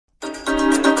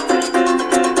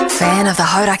fan of the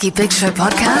Hodaki Big Show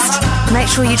podcast? Make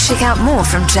sure you check out more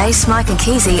from Jay, Smike and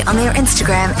Keezy on their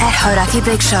Instagram at Hodaki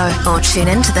Big Show, or tune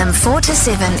in to them 4 to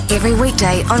 7 every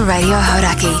weekday on Radio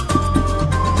Hodaki.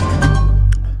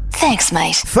 Thanks,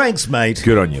 mate. Thanks, mate.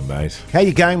 Good on you, mate. How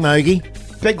you going, Mogi?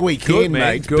 Big weekend, Good, man,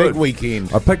 mate. good. Big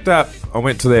weekend. I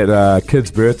went to that kid's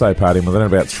birthday party, and within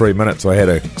about 3 minutes I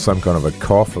had some kind of a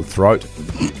cough or throat.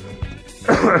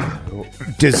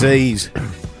 Disease.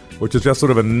 Which is just sort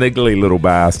of a niggly little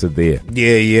bastard there.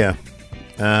 Yeah.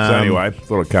 So anyway,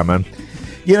 thought I'd come in.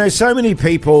 You know, so many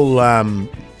people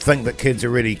think that kids are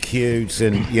really cute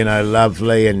and, you know,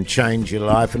 lovely and change your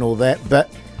life and all that.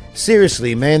 But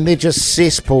seriously, man, they're just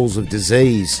cesspools of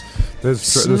disease.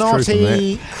 There's truth in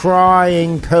Snotty, that.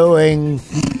 crying, pooing,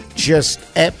 just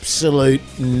absolute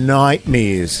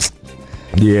nightmares.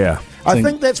 Yeah. I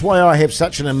think that's why I have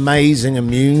such an amazing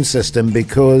immune system,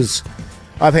 because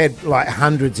I've had like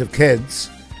hundreds of kids,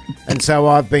 and so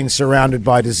I've been surrounded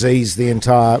by disease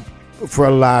for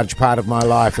a large part of my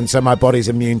life, and so my body's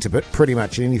immune to pretty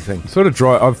much anything. Sort of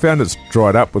dry. I've found it's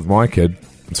dried up with my kid.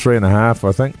 3.5,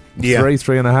 I think. Yeah.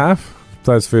 3.5.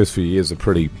 Those first few years are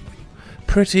pretty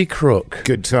crook.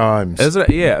 Good times. Is it?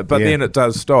 Yeah, but then it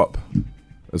does stop.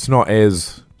 It's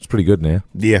pretty good now.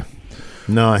 Yeah.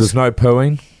 Nice. There's no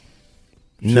pooing.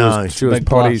 No. She was Big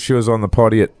potty. plus. She was on the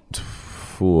potty at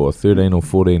 13 or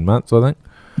 14 months, I think.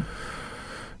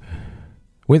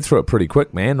 Went through it pretty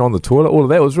quick, man. On the toilet, all of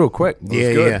that was real quick. It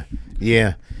was good.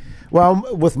 Yeah. Well,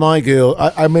 with my girl,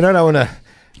 I mean, I don't want to.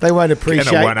 They won't appreciate.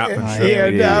 Kinda one up and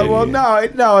shit. No.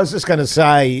 I was just going to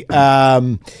say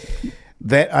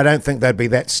that I don't think they'd be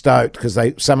that stoked, because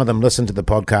some of them listen to the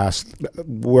podcast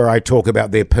where I talk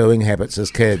about their pooing habits as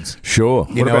kids. Sure.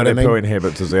 You know what about what I their mean? pooing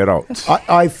habits as adults?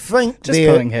 I think Just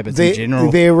pooing habits in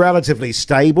general. They're relatively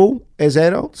stable as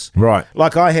adults. Right.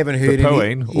 Like, I haven't The heard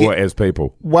pooing any. or as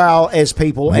people? Well, as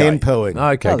people and pooing.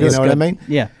 Okay, Oh, You good. know what I mean?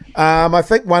 Yeah. I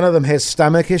think one of them has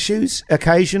stomach issues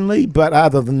occasionally, but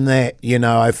other than that, you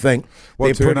know, I think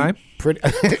What's they're her name? pretty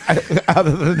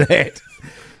other than that,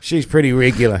 she's pretty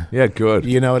regular. Yeah, good.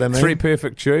 You know what I mean? 3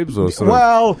 perfect tubes or sort of?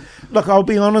 Well, look, I'll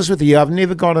be honest with you. I've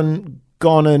never gone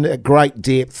in at great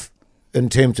depth in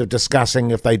terms of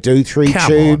discussing if they do 3 Come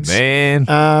tubes. on, man.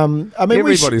 I mean,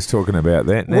 Everybody's talking about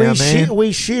that now, man.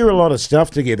 we share a lot of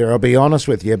stuff together, I'll be honest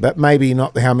with you, but maybe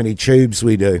not how many tubes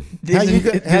we do.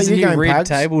 There's a new Red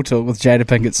Table Talk with Jada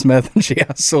Pinkett Smith, and she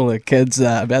asks all her kids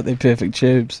about their perfect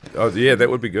tubes. Oh, yeah, that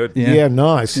would be good. Yeah,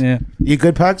 nice. Yeah. You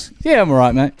good, Pugs? Yeah, I'm all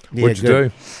right, mate. Yeah, What'd you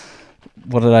good. do?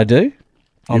 What did I do?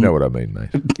 You know what I mean,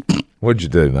 mate. What'd you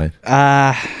do, mate?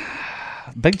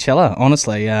 Big chiller,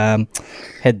 honestly.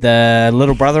 Had the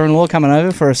little brother-in-law coming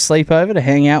over for a sleepover to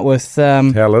hang out with. How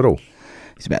little?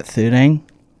 He's about 13.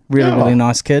 Really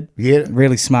nice kid. Yeah.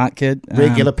 Really smart kid.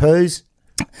 Regular poos?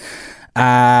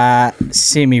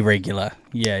 Semi-regular.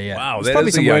 Yeah. Wow, There's that probably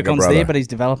is a some younger work-ons brother. there, but he's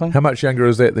developing. How much younger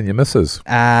is that than your missus?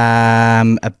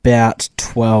 About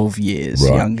 12 years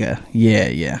Right. younger.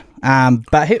 Yeah.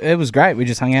 But it was great. We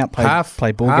just hung out,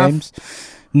 played ball Half? games.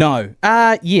 No.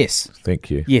 Yes. Thank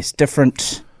you. Yes,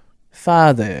 different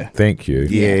father. Thank you.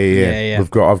 Yeah. I've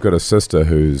got a sister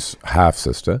who's half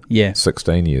sister. Yeah.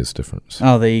 16 years difference.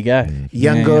 Oh, there you go.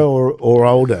 Younger Yeah. or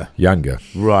older? Younger.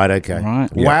 Right, okay. Right.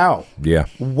 Wow. Yeah.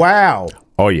 Wow.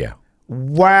 Oh yeah.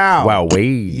 Wow. Wow,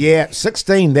 we. Yeah,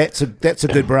 16, that's a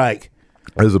good break.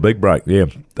 It was a big break. Yeah.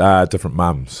 Different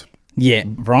mums. Yeah,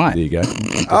 right. There you go.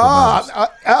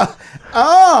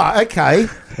 Okay.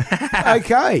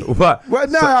 Okay. What? Well,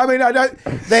 no, I mean, I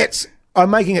don't. I'm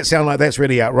making it sound like that's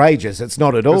really outrageous. It's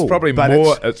not at all. It's probably but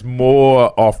more. It's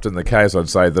more often the case, I'd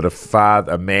say, that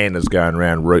a man is going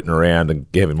around rooting around and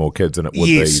having more kids than it would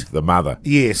Yes. be the mother.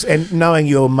 Yes, and knowing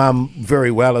your mum very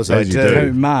well as I As you do. do.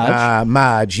 Who, Marge?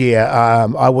 Marge, yeah.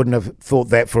 I wouldn't have thought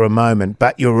that for a moment,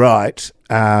 but you're right.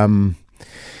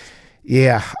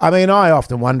 Yeah, I mean, I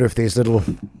often wonder if there's little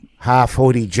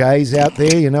half-hoity J's out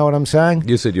there, you know what I'm saying?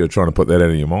 You said you were trying to put that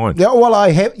out of your mind. Yeah, well,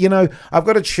 I've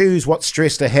got to choose what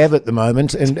stress to have at the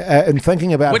moment, and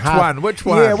thinking about Which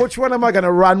one? Yeah, which one am I going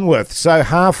to run with? So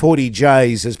half-hoity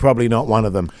J's is probably not one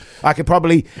of them. I could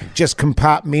probably just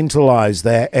compartmentalize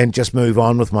that and just move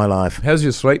on with my life. How's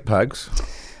your sleep, Pugs?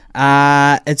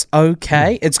 It's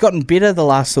okay. It's gotten better the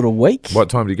last sort of week.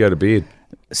 What time do you go to bed?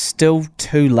 Still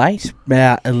too late,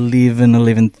 about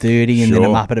 11:30, and then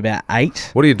I'm Sure. up at about 8.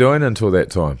 What are you doing until that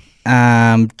time?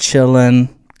 Chilling,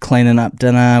 cleaning up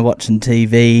dinner, watching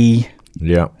TV,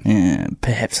 Yeah.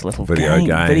 perhaps a little Video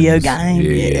games. Video game.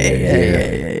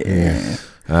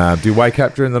 Yeah. Do you wake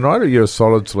up during the night, or you're a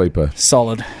solid sleeper?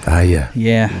 Solid. Yeah.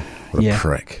 Yeah. What a yeah.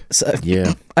 prick. So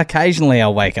Yeah. occasionally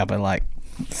I'll wake up at like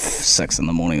 6 in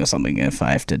the morning or something if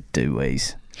I have to do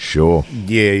wheeze. Sure.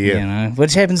 Yeah, yeah. You know,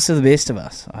 which happens to the best of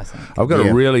us, I think. I've got Yeah.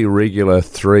 a really regular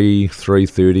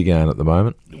 3:30 going at the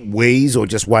moment. Wheeze or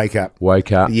just wake up.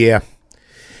 Wake up. Yeah.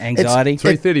 Anxiety.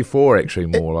 3:34 actually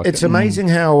more like It's it. amazing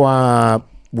how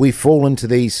we fall into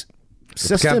these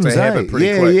systems. becomes a habit pretty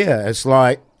yeah, quick. yeah. It's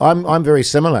like I'm very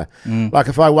similar. Like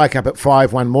if I wake up at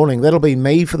 5 one morning, that'll be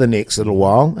me for the next little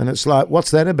while, and it's like, what's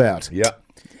that about? Yeah.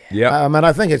 Yeah. And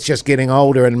I think it's just getting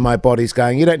older, and my body's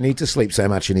going, you don't need to sleep so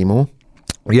much anymore.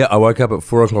 Yeah, I woke up at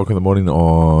 4 o'clock in the morning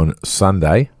on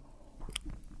Sunday.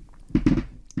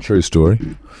 True story.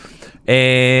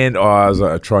 And I was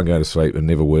like, I try and go to sleep and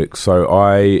never works. So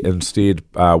I instead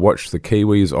watched the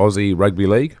Kiwis Aussie Rugby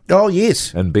League Oh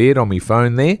yes, in bed on my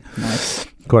phone there. Nice.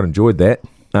 Quite enjoyed that.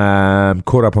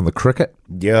 Caught up on the cricket.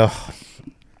 yeah.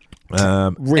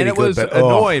 Really and it good, was but,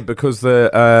 annoying because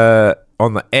the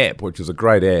on the app, which is a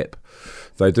great app,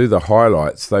 they do the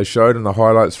highlights. They showed in the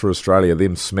highlights for Australia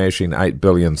them smashing 8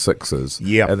 billion sixes.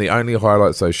 Yeah. And the only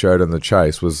highlights they showed in the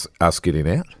chase was us getting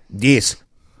out. Yes,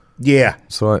 yeah.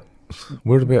 So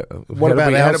what about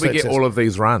about how our did we get sixes? all of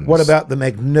these runs? What about the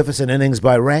magnificent innings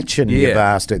by Ratchin, you Yeah.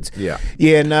 bastards? Yeah.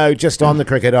 Yeah, no, just on the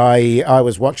cricket, I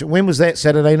was watching. When was that,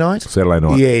 Saturday night? Saturday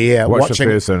night? Yeah, yeah. Watch watching,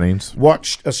 the first innings.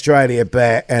 Watched Australia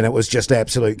bat, and it was just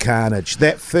absolute carnage.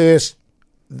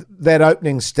 That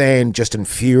opening stand just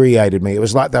infuriated me. It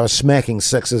was like they were smacking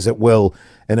sixes at will,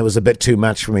 and it was a bit too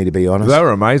much for me, to be honest. They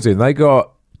were amazing. They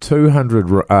got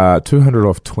 200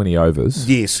 off 20 overs,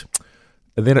 Yes,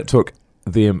 and then it took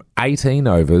them 18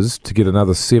 overs to get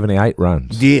another 78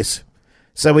 runs. yes.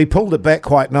 So we pulled it back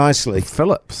quite nicely.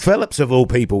 Phillips, of all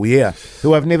people, yeah,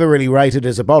 who I've never really rated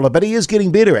as a bowler, but he is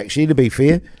getting better, actually, to be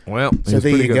fair. Well, So he's there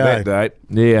pretty you good go. that day.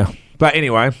 Yeah. But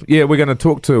anyway, yeah, we're going to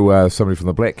talk to somebody from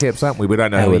the Black Caps, aren't we? We don't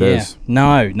know who it is.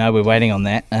 No, we're waiting on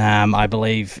that. I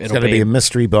believe It's it'll going to be a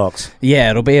mystery box.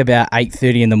 it'll be about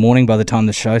 8:30 in the morning by the time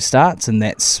the show starts, and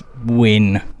that's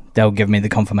when they'll give me the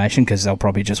confirmation because they'll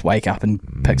probably just wake up and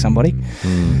pick somebody.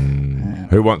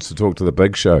 Who wants to talk to the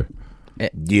Big Show?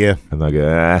 Yeah. And they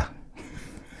go,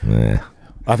 nah.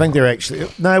 I think they're actually...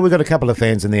 No, we've got a couple of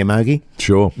fans in there, Mogi,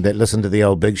 Sure. that listen to the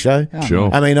old Big Show. Sure.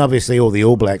 I mean, obviously, all the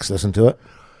All Blacks listen to it.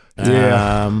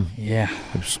 Yeah. Yeah,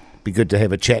 Be good to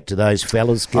have a chat to those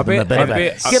fellas. Give them a bit of a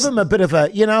pat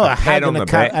hug on and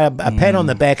the a pat on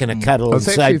the back and a cuddle and was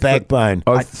say actually backbone.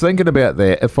 I was thinking about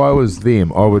that. If I was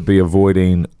them, I would be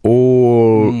avoiding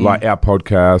all, like our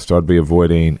podcast, I'd be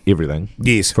avoiding everything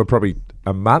Yes. for probably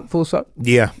a month or so.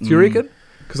 Yeah. Do you reckon?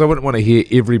 Because I wouldn't want to hear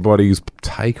everybody's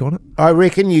take on it. I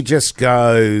reckon you just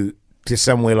go to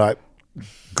somewhere like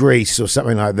Greece or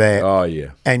something like that. Oh,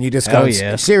 yeah. And you just Hell go,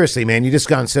 yeah. seriously, man, you just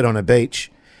go and sit on a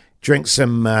beach, drink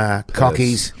some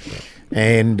cockies,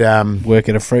 and work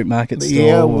at a fruit market store.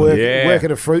 yeah, or- work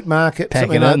at a fruit market, Pack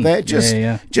something it like in. that. Just,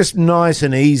 Yeah. just nice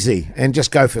and easy, and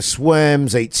just go for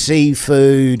swims, eat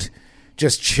seafood,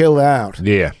 just chill out.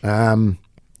 Yeah.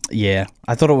 Yeah,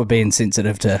 I thought it would be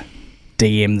insensitive to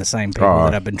DM the same people Oh.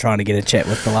 that I've been trying to get a chat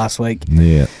with the last week.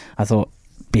 Yeah. I thought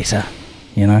better,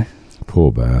 you know.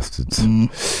 Poor bastards. The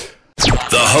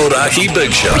Hodaki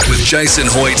Big Show with Jason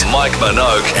Hoyt, Mike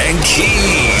Minogue, and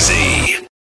Keezy.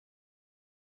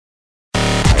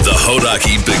 The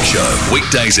Hodaki Big Show,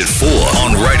 weekdays at 4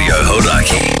 on Radio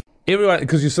Hodaki. Everyone,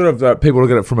 because you sort of, people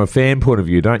look at it from a fan point of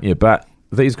view, don't you? But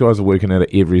these guys are working at it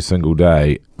every single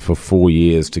day for 4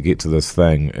 years to get to this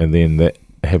thing, and then that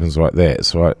happens like that.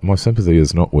 So my sympathy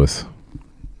is not with,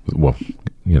 well,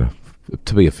 you know,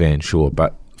 to be a fan, sure,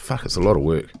 but fuck, it's a lot of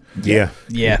work. Yeah.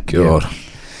 Yeah. God.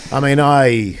 I mean,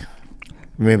 I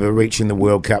remember reaching the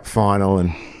World Cup final,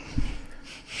 and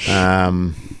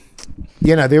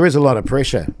you know, there is a lot of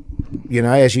pressure. You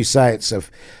know, as you say, it's a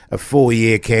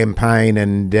 4-year campaign,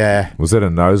 and Was that a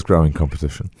nose growing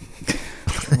competition?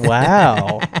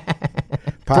 Wow.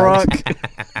 Brock.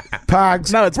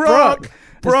 Pugs. No, it's Brock.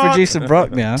 It's producer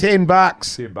Brock now. $10.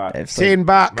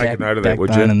 $10. Make a note of that, would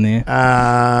Backbone you? in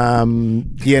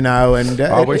there. You know, and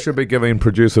Oh, we should be giving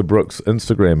producer Brooks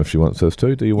Instagram if she wants us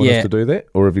to. Do you want Yeah. us to do that?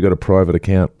 Or have you got a private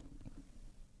account?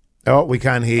 we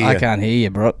can't hear you. I can't hear you,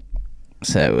 Brock.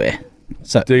 So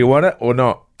Do you want it or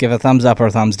not? give a thumbs up or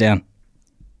a thumbs down.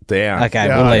 Down. Okay,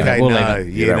 Oh, we'll leave okay, it. We'll no, leave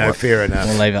it. You Yeah, don't no, want- fair enough.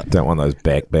 We'll leave it. Don't want those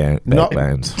Not-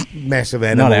 backbones. Massive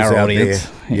animals our out audience.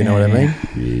 there. You know what I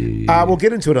mean? We'll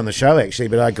get into it on the show, actually,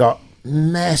 but I got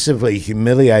massively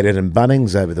humiliated in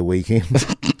Bunnings over the weekend.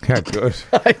 How good.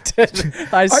 I did.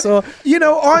 I saw. You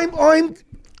know, I'm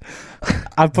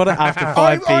I put it after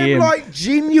 5 I'm p.m. like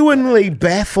genuinely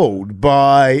baffled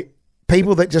by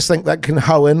people that just think they can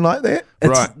hoe in like that.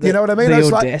 Right. You know what I mean? The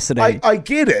It's audacity. Like, I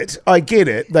get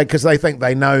it, because they think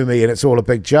they know me and it's all a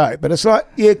big joke. But it's like,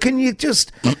 yeah, can you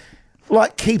just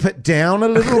like keep it down a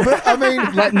little bit? I mean,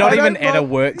 Like, not I even don't at a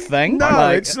mind- work thing. No,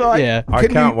 it's like yeah. I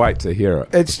Can can't you- wait to hear it.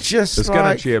 It's just It's going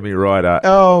like, to cheer me right up.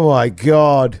 oh my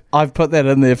god. I've put that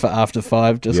in there for after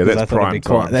 5 just Yeah, because that's I thought it'd be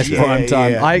prime quiet. time. That's Yeah, prime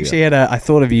time. yeah. I actually I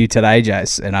thought of you today,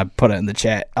 Jace, and I put it in the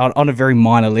chat. On a very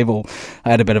minor level,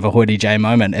 I had a bit of a Hoity J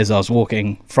moment as I was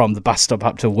walking from the bus stop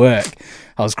up to work.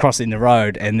 I was crossing the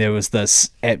road and there was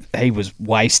this, he was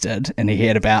wasted and he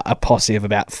had about a posse of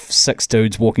about 6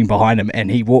 dudes walking behind him, and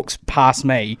he walks past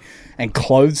me and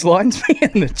clotheslines me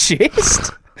in the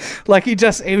chest. Like he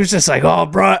was just like, oh,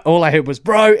 bro. All I heard was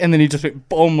bro, and then he just went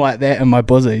boom like that in my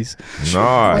buzzies.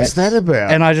 Nice. What's that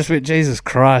about? And I just went, Jesus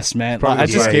Christ, man. Like, I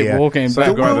just yeah, kept yeah. walking.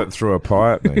 Same But guy that threw a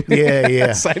pie at me. yeah,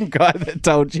 yeah, same guy that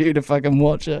told you to fucking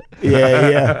watch it. yeah,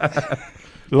 yeah.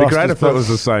 Be Lost great his if it was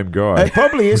the same guy. It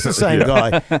probably is the same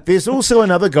guy. There's also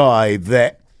another guy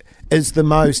that is the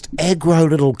most aggro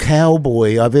little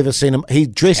cowboy I've ever seen him. He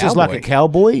dresses like a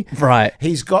cowboy. Right.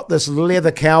 He's got this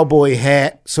leather cowboy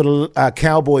hat, sort of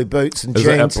cowboy boots and Is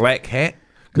jeans. it a black hat?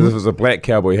 Because if it's a black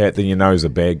cowboy hat, then you know he's a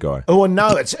bad guy. Oh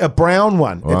no, it's a brown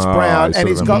one. It's Oh, brown, he's and sort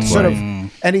he's of got in sort of,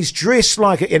 black. and he's dressed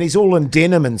like it, and he's all in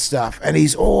denim and stuff, and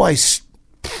he's always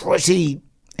pretty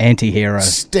Anti-hero.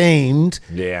 steamed.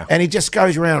 Yeah. and he just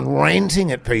goes around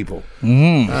ranting at people,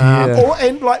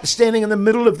 and like standing in the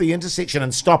middle of the intersection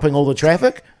and stopping all the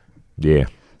traffic. Yeah.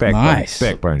 Backbone, Nice.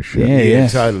 backbone shit. Yeah.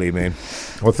 Totally, man.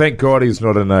 Well, thank God he's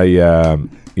not in a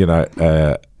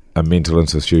mental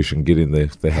institution getting the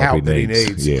help, Help that he needs.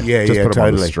 needs. Yeah, Yeah, just yeah, put him on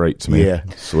the totally. streets, man. Yeah.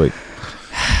 Sweet.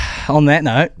 On that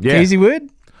note, Yeah. easy word.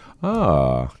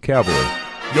 Ah, cowboy.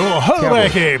 Your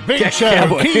Hodaki Big Show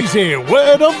Cowboy. Keezy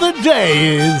word of the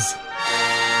day is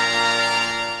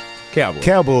Cowboy.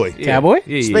 Cowboy. Cowboy?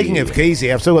 Yeah, Speaking yeah, of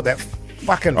Keezy, I've still got that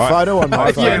fucking I- photo on I my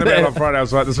was thinking phone. about it on Friday. I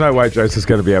was like, there's no way Joseph's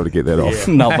going to be able to get that off.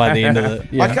 Not by the end of it. I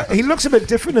Yeah. can't- he looks a bit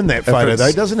different in that photo, it's-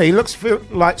 though, doesn't he? He looks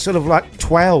like sort of like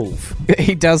 12.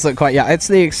 He does look quite, It's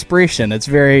the expression. It's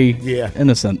very Yeah.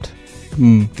 innocent.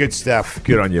 Good stuff.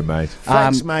 Good on you, mate.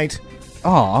 Thanks, mate.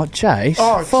 Oh, Chase.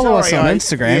 Oh, follow us sorry, on I-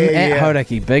 Instagram yeah, at yeah.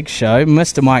 Hodaki Big Show,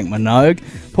 Mr. Mike Minogue,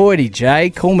 Hoity J,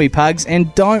 Call Me Pugs,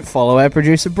 and don't follow our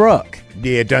producer Brooke.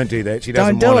 Yeah, don't do that. She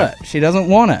doesn't Don't do want it. She doesn't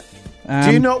want it.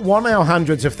 Do you not want our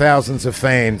hundreds of thousands of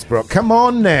fans, Brooke? Come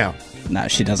on now. No,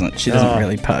 she doesn't. She doesn't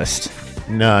really post.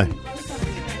 No.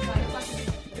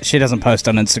 She doesn't post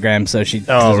on Instagram, so she Oh,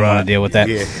 doesn't right. want to deal with that.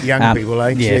 Yeah, young people, eh?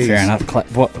 Yeah, Jeez. fair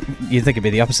enough. What you think it'd be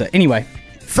the opposite? Anyway,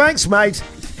 Thanks, mate.